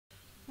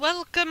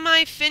Welcome,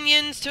 my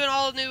Finions, to an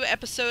all-new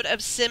episode of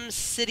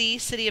SimCity,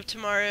 City of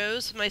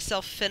Tomorrows, with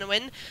myself,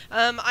 Finwin.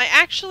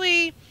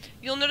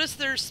 You'll notice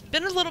there's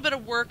been a little bit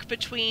of work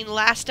between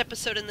last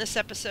episode and this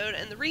episode,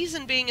 and the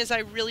reason being is I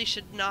really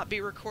should not be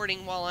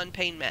recording while on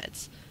pain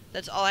meds.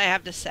 That's all I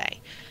have to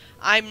say.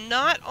 I'm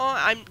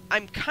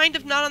kind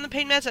of not on the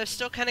pain meds. I've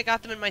still kind of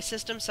got them in my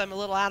system, so I'm a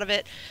little out of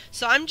it.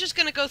 So I'm just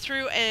going to go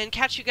through and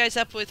catch you guys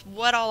up with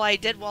what all I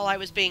did while I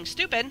was being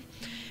stupid.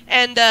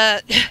 And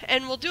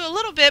and we'll do a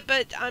little bit,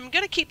 but I'm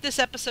going to keep this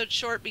episode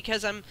short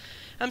because I'm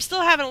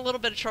still having a little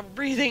bit of trouble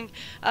breathing.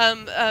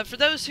 For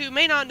those who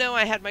may not know,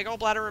 I had my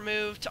gallbladder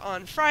removed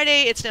on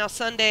Friday. It's now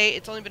Sunday.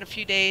 It's only been a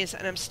few days,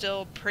 and I'm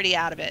still pretty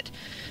out of it.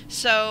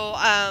 So,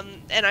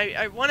 and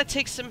I want to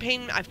take some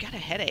pain. I've got a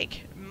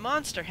headache,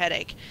 monster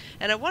headache,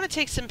 and I want to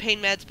take some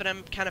pain meds, but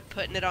I'm kind of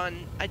putting it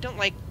on. I don't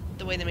like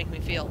the way they make me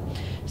feel.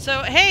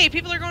 So, hey,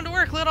 people are going to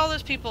work. Look at all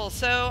those people.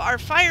 So, our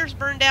fires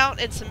burned out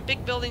and some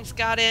big buildings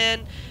got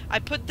in. I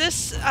put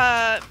this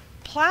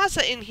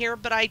plaza in here,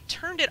 but I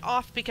turned it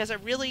off because I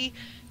really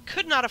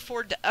could not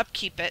afford to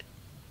upkeep it.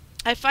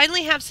 I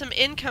finally have some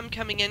income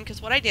coming in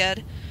because what I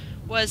did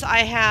was I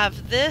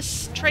have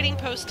this trading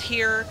post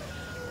here,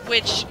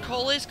 which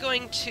coal is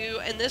going to,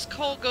 and this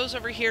coal goes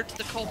over here to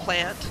the coal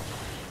plant.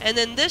 And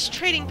then this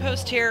trading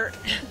post here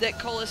that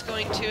coal is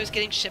going to is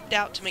getting shipped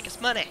out to make us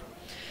money.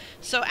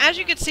 So as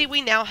you can see,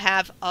 we now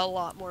have a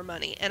lot more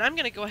money. And I'm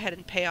going to go ahead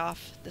and pay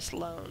off this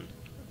loan.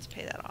 Let's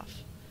pay that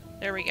off.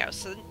 There we go.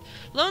 So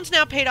loan's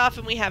now paid off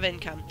and we have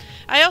income.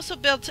 I also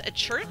built a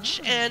church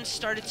and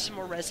started some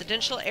more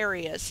residential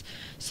areas.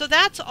 So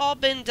that's all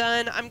been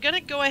done. I'm going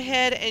to go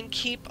ahead and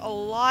keep a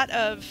lot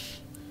of...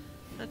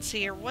 Let's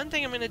see here. One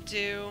thing I'm going to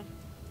do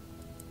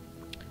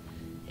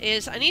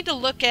is I need to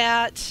look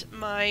at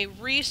my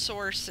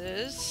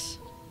resources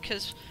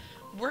because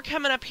we're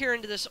coming up here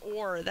into this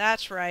ore.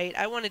 That's right.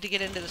 I wanted to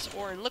get into this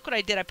ore, and look what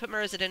I did. I put my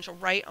residential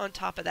right on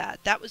top of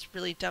that. That was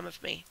really dumb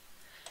of me.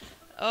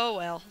 Oh,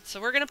 well. So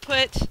we're going to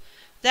put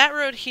that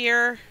road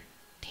here.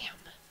 Damn.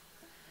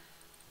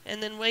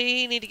 And then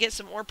we need to get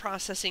some ore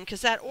processing,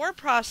 because that ore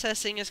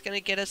processing is going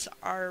to get us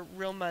our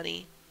real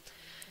money.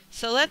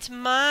 So let's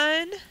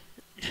mine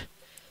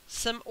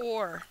some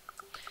ore.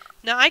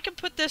 Now, I can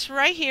put this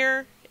right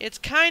here. It's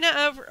kind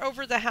of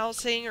over the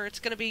housing, or it's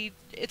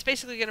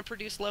basically going to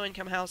produce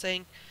low-income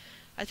housing.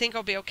 I think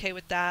I'll be okay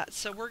with that.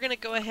 So we're going to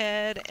go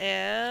ahead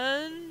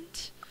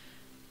and,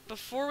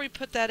 before we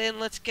put that in,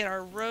 let's get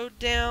our road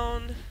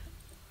down.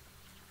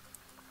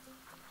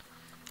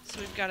 So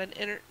we've got an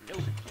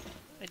nope,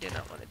 I did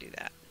not want to do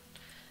that.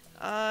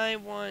 I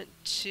want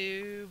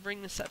to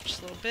bring this up just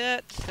a little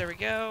bit. There we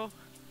go.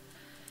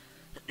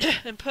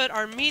 And put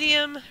our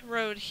medium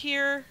road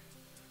here.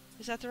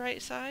 Is that the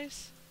right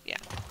size? Yeah.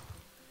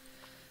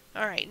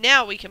 Alright,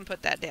 now we can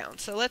put that down.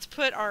 So let's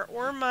put our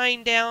ore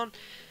mine down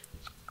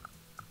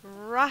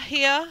right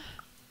here.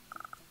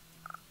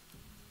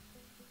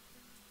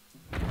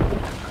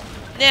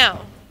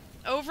 Now,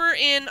 over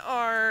in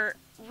our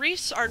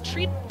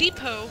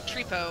depot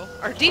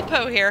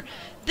here,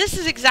 this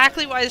is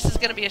exactly why this is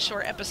going to be a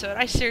short episode.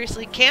 I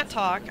seriously can't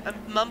talk. I'm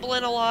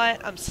mumbling a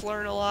lot. I'm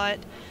slurring a lot.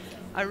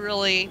 I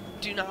really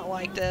do not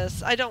like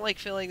this. I don't like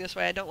feeling this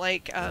way. I don't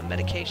like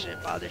medication.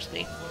 It bothers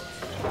me.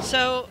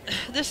 So,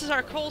 this is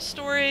our coal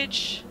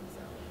storage,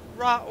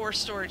 raw ore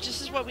storage.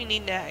 This is what we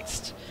need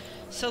next.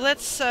 So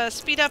let's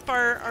speed up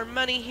our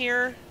money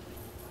here.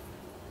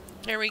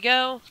 There we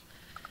go.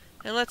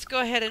 And let's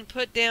go ahead and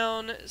put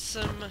down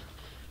some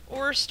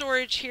ore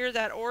storage here.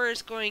 That ore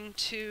is going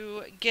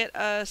to get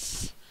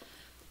us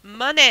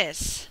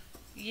monies.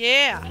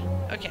 Yeah.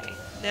 Okay.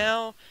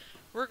 Now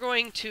we're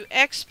going to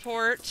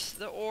export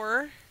the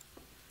ore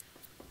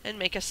and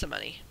make us some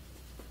money.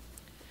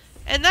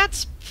 And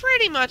that's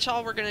pretty much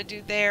all we're going to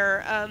do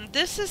there.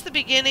 This is the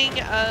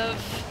beginning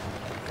of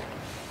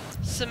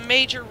some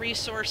major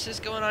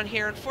resources going on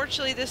here.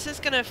 Unfortunately, this is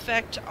going to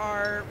affect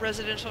our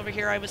residential over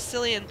here. I was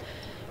silly and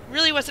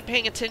really wasn't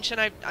paying attention.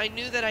 I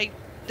knew that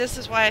this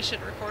is why I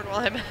shouldn't record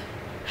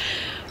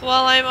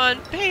while I'm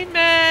on pain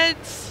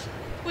meds,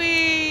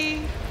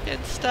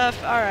 and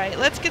stuff. All right,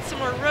 let's get some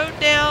more road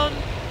down.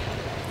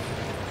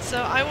 So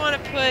I want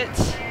to put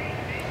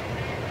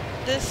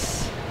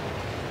this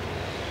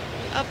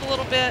up a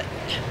little bit,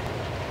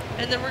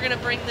 and then we're going to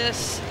bring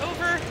this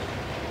over.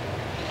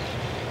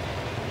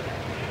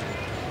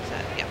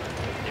 Yeah,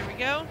 there we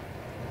go.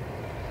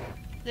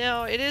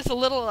 Now, it is a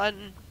little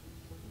doesn't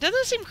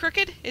it seem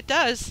crooked? It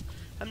does.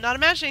 I'm not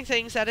imagining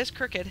things. That is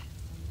crooked.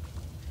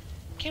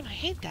 Damn, I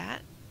hate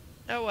that.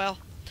 Oh well.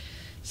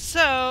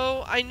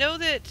 So, I know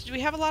that, do we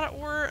have a lot of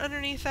ore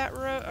underneath that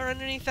road, or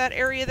underneath that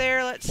area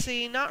there? Let's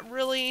see, not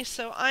really.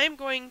 So I'm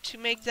going to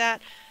make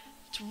that,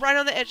 it's right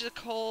on the edge of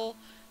the coal.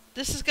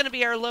 This is going to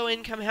be our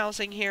low-income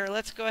housing here.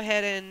 Let's go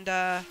ahead and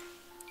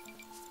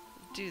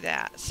do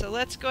that. So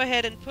let's go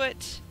ahead and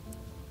put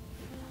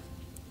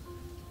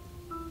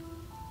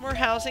more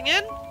housing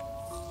in.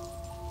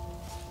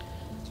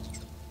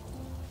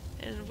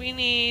 And we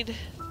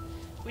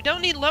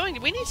don't need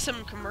low-income, we need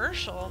some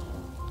commercial.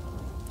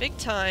 Big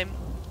time.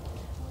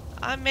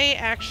 I may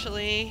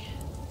actually...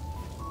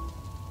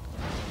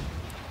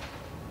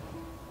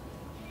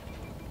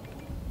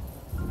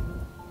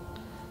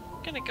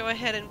 I'm gonna go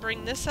ahead and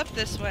bring this up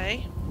this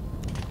way.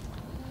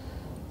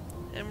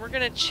 And we're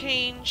gonna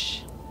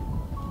change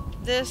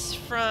this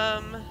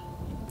from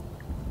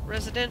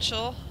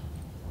residential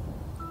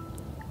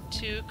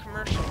to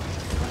commercial.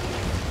 Throw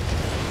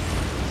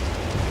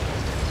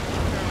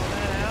all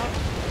that out.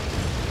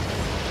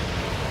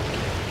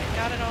 Okay,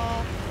 got it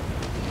all.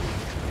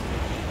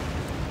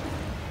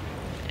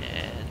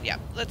 And yeah,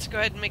 let's go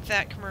ahead and make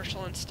that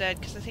commercial instead,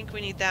 because I think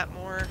we need that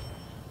more.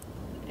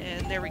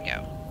 And there we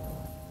go.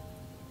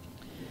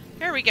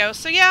 There we go.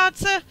 So yeah,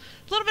 it's a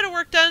little bit of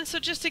work done. So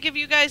just to give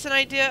you guys an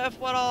idea of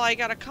what all I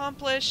got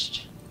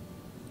accomplished.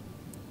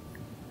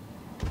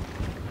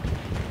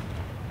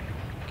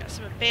 Got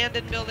some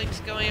abandoned buildings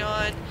going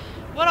on.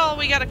 What all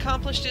we got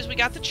accomplished is we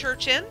got the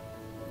church in.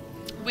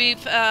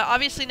 We've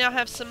obviously now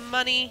have some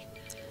money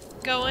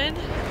going.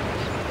 I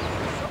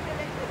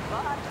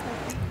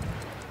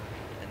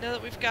know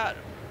that we've got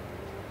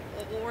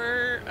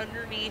ore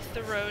underneath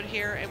the road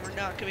here and we're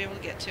not going to be able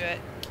to get to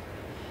it.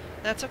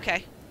 That's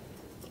okay.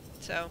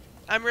 So,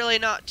 I'm really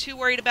not too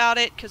worried about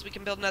it, because we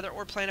can build another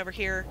ore plant over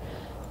here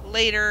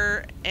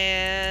later,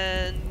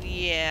 and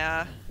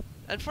yeah.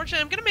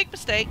 Unfortunately, I'm going to make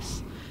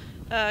mistakes,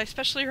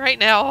 especially right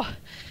now.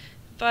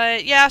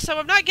 But yeah, so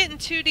I'm not getting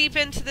too deep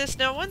into this.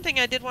 Now, one thing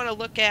I did want to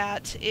look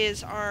at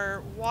is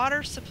our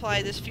water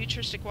supply, this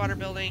futuristic water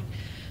building.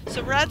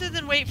 So rather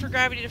than wait for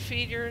gravity to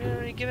feed, you're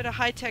going to give it a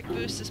high-tech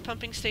boost. This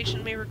pumping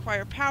station may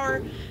require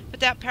power, but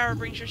that power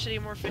brings your city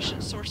a more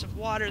efficient source of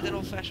water than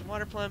old-fashioned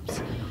water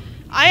pumps.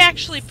 I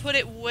actually put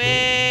it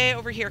way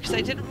over here because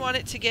I didn't want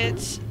it to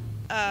get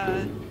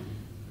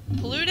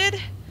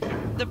polluted.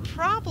 The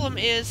problem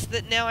is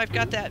that now I've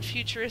got that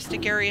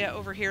futuristic area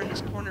over here in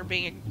this corner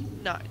being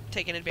not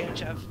taken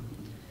advantage of.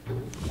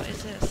 What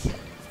is this?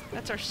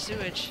 That's our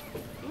sewage.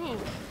 Ooh,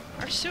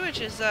 our sewage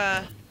is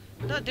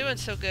not doing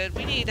so good.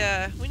 We need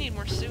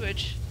more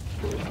sewage.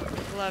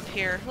 Love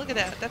here. Look at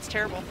that. That's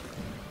terrible.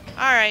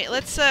 All right,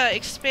 let's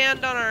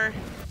expand on our.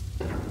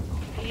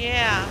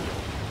 Yeah.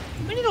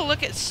 We need to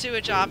look at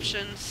sewage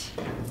options.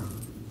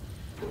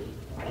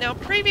 Now,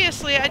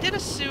 previously, I did a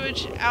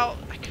sewage out...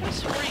 I could have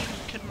swore you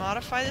could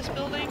modify this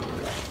building.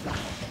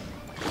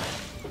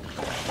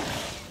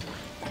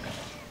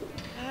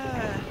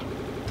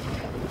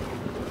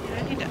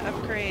 I need to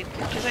upgrade,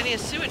 because I need a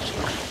sewage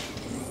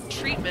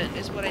treatment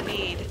is what I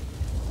need.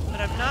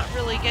 But I'm not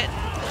really getting...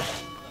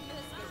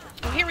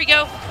 Oh, here we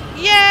go!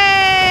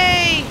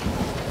 Yay!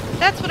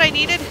 That's what I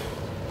needed.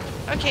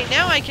 Okay,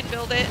 now I can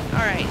build it.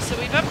 Alright, so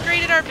we've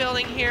upgraded our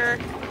building here.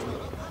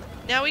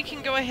 Now we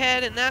can go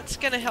ahead, and that's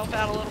going to help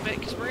out a little bit,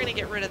 because we're going to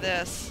get rid of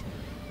this.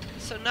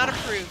 So, not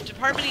approved.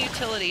 Department of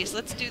Utilities.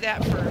 Let's do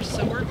that first.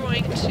 So, we're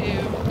going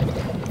to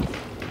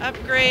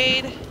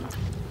upgrade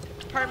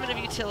Department of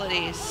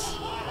Utilities.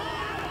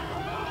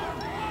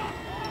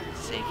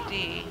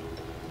 Safety,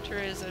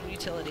 Tourism,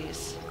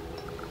 Utilities.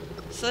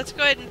 So, let's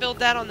go ahead and build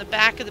that on the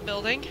back of the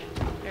building.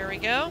 There we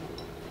go.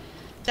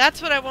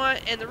 That's what I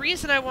want, and the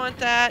reason I want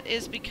that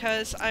is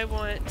because I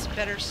want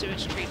better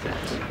sewage treatment.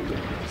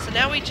 So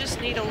now we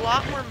just need a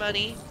lot more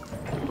money.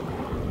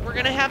 We're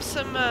gonna have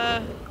some,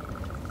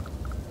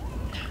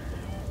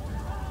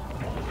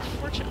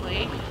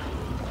 unfortunately...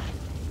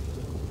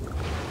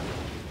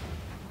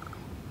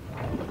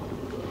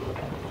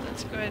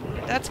 Let's go ahead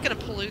and... That's gonna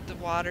pollute the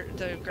water,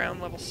 the ground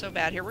level so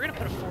bad here. We're gonna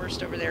put a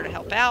forest over there to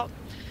help out.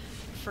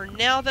 For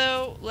now,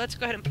 though, let's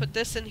go ahead and put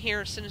this in here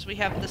as soon as we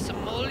have the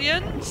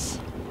simoleons.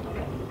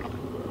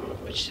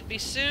 Which should be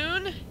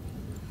soon.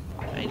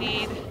 I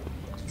need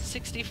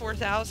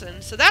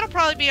 64,000. So that'll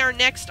probably be our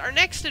next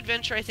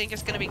adventure, I think,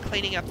 is going to be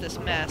cleaning up this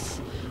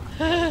mess.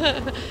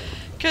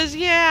 Because,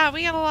 yeah,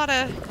 we got a lot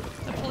of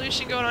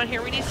pollution going on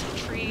here. We need some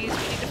trees. We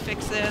need to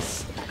fix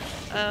this.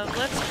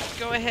 Let's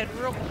go ahead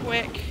real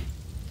quick.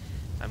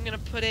 I'm going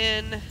to put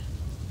in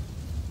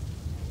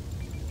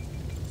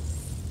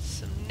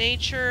some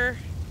nature.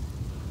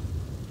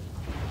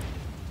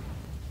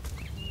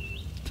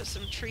 Put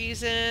some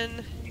trees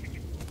in.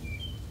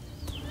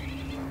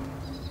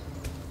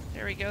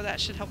 There we go, that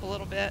should help a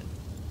little bit.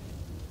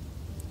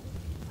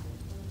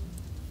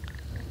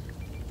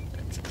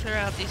 Let's clear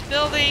out these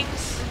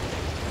buildings.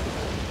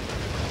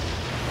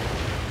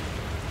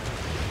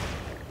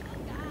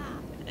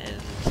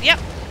 And, yep.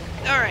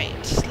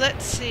 Alright,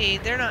 let's see.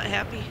 They're not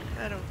happy.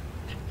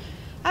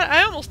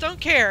 I almost don't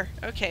care.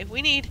 Okay,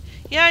 we need...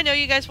 Yeah, I know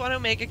you guys want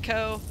Omega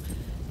Co.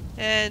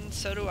 And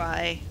so do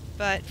I.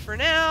 But for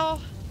now,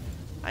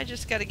 I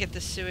just gotta get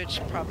this sewage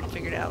problem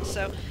figured out.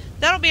 So...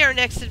 That'll be our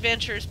next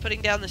adventure, is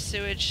putting down the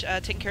sewage,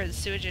 taking care of the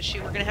sewage issue.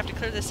 We're going to have to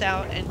clear this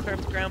out and clear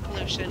up the ground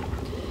pollution.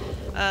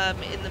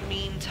 In the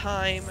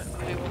meantime,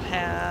 we will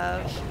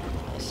have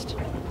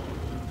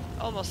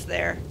almost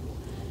there.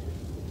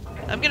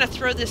 I'm going to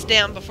throw this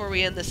down before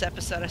we end this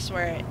episode, I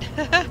swear it.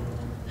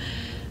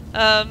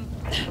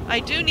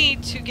 I do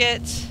need to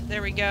get...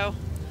 There we go.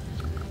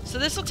 So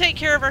this will take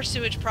care of our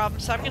sewage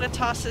problem, so I'm going to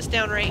toss this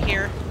down right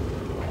here.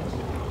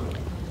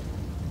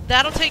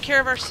 that'll take care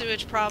of our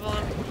sewage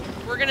problem.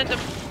 We're going to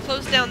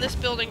close down this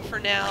building for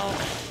now.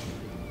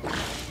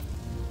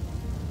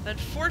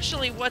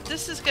 Unfortunately, what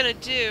this is going to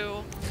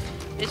do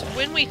is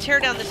when we tear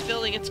down this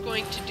building, it's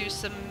going to do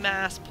some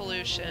mass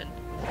pollution.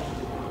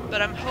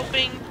 But I'm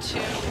hoping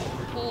to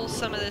pull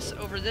some of this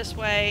over this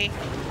way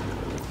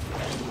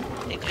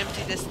and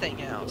empty this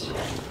thing out.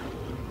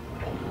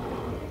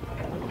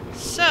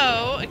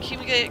 So,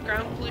 accumulated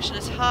ground pollution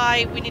is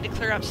high. We need to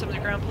clear up some of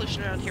the ground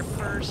pollution around here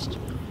first.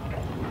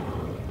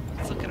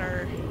 Let's look at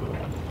our...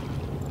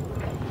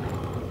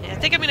 Yeah, I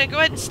think I'm going to go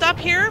ahead and stop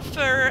here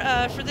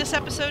for this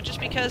episode, just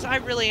because I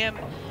really am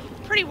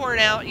pretty worn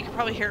out. You can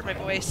probably hear it in my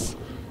voice.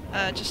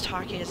 Just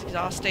talking is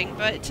exhausting.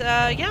 But,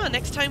 yeah,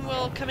 next time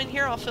we'll come in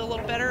here, I'll feel a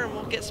little better, and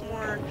we'll get some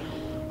more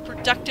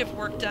productive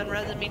work done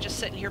rather than me just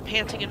sitting here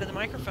panting into the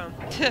microphone.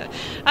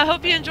 I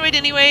hope you enjoyed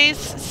anyways.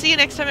 See you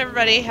next time,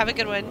 everybody. Have a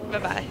good one.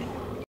 Bye-bye.